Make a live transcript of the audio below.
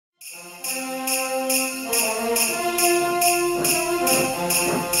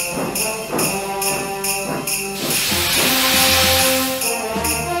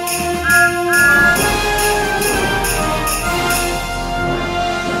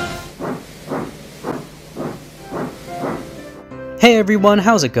Hey everyone,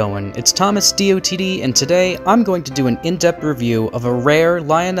 how's it going? It's thomasdotd, and today I'm going to do an in-depth review of a rare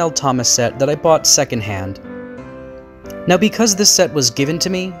Lionel Thomas set that I bought secondhand. Now because this set was given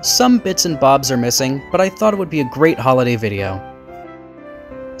to me, some bits and bobs are missing, but I thought it would be a great holiday video.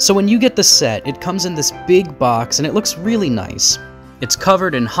 So when you get the set, it comes in this big box and it looks really nice. It's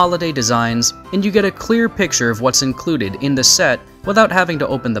covered in holiday designs, and you get a clear picture of what's included in the set without having to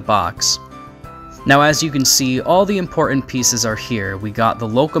open the box. Now as you can see, all the important pieces are here. We got the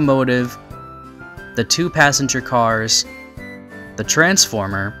locomotive, the 2 passenger cars, the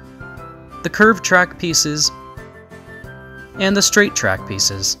transformer, the curved track pieces, and the straight track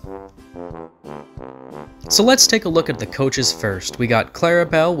pieces. So let's take a look at the coaches first. We got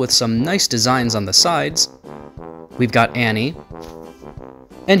Clarabelle with some nice designs on the sides. We've got Annie.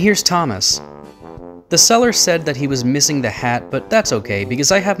 And here's Thomas. The seller said that he was missing the hat, but that's okay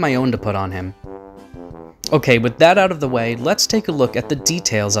because I have my own to put on him. Okay, with that out of the way, let's take a look at the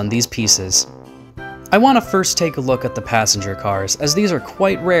details on these pieces. I want to first take a look at the passenger cars, as these are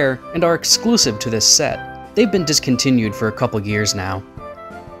quite rare and are exclusive to this set. They've been discontinued for a couple years now.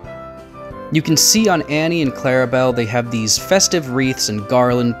 You can see on Annie and Clarabelle they have these festive wreaths and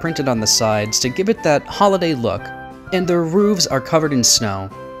garland printed on the sides to give it that holiday look, and their roofs are covered in snow.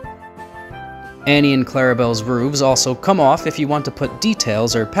 Annie and Clarabelle's roofs also come off if you want to put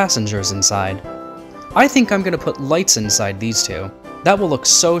details or passengers inside. I think I'm going to put lights inside these two. That will look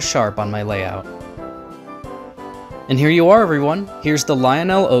so sharp on my layout. And here you are everyone, here's the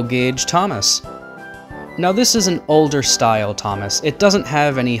Lionel O-Gauge Thomas. Now this is an older style Thomas. It doesn't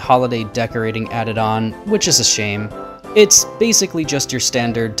have any holiday decorating added on, which is a shame. It's basically just your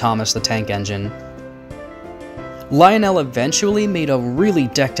standard Thomas the Tank Engine. Lionel eventually made a really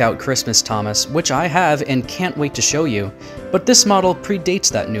decked out Christmas Thomas, which I have and can't wait to show you, but this model predates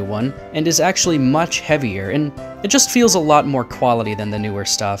that new one and is actually much heavier, and it just feels a lot more quality than the newer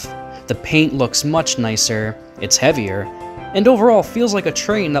stuff. The paint looks much nicer, it's heavier, and overall feels like a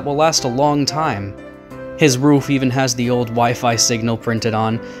train that will last a long time. His roof even has the old Wi-Fi signal printed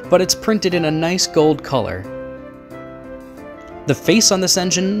on, but it's printed in a nice gold color. The face on this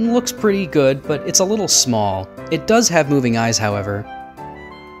engine looks pretty good, but it's a little small. It does have moving eyes, however.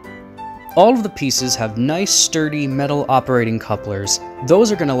 All of the pieces have nice, sturdy metal operating couplers.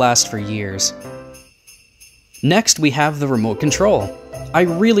 Those are going to last for years. Next, we have the remote control. I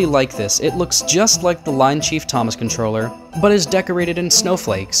really like this. It looks just like the Lionchief Thomas controller, but is decorated in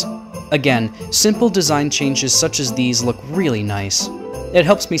snowflakes. Again, simple design changes such as these look really nice. It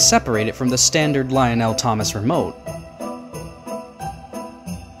helps me separate it from the standard Lionel Thomas remote.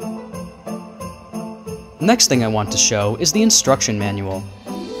 Next thing I want to show is the instruction manual.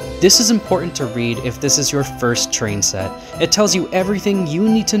 This is important to read if this is your first train set. It tells you everything you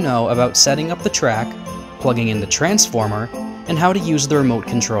need to know about setting up the track, plugging in the transformer, and how to use the remote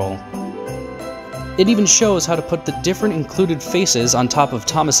control. It even shows how to put the different included faces on top of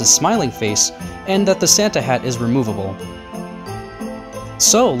Thomas's smiling face, and that the Santa hat is removable.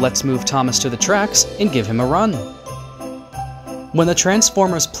 So let's move Thomas to the tracks and give him a run. When the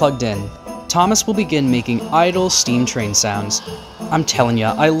transformer is plugged in, Thomas will begin making idle steam train sounds. I'm telling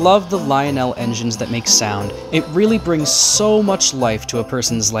ya, I love the Lionel engines that make sound. It really brings so much life to a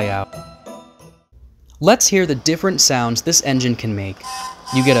person's layout. Let's hear the different sounds this engine can make.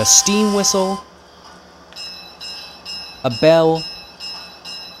 You get a steam whistle, a bell,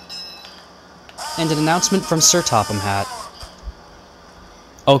 and an announcement from Sir Topham Hatt.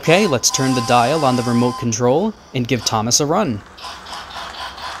 Okay, let's turn the dial on the remote control and give Thomas a run.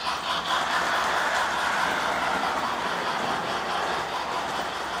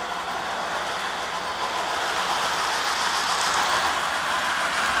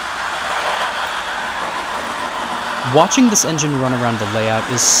 Watching this engine run around the layout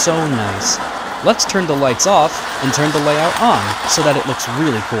is so nice. Let's turn the lights off and turn the layout on so that it looks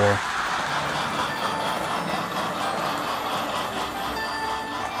really cool.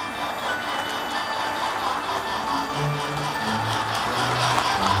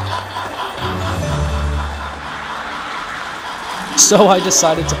 So I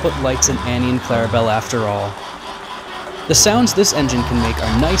decided to put lights in Annie and Clarabelle after all. The sounds this engine can make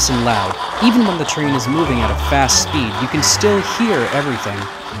are nice and loud. Even when the train is moving at a fast speed, you can still hear everything.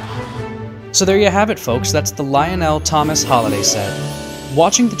 So there you have it folks, that's the Lionel Thomas holiday set.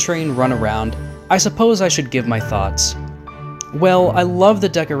 Watching the train run around, I suppose I should give my thoughts. Well, I love the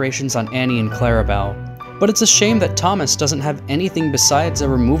decorations on Annie and Clarabelle, but it's a shame that Thomas doesn't have anything besides a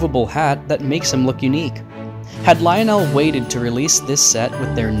removable hat that makes him look unique. Had Lionel waited to release this set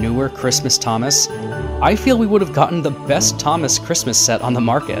with their newer Christmas Thomas, I feel we would have gotten the best Thomas Christmas set on the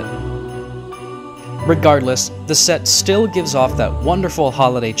market. Regardless, the set still gives off that wonderful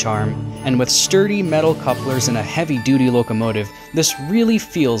holiday charm, and with sturdy metal couplers and a heavy-duty locomotive, this really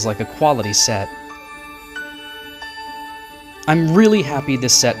feels like a quality set. I'm really happy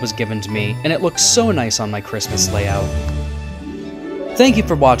this set was given to me, and it looks so nice on my Christmas layout. Thank you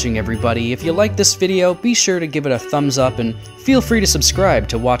for watching, everybody. If you liked this video, be sure to give it a thumbs up and feel free to subscribe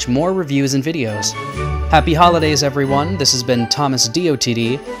to watch more reviews and videos. Happy holidays, everyone. This has been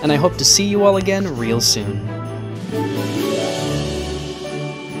thomasdotd, and I hope to see you all again real soon.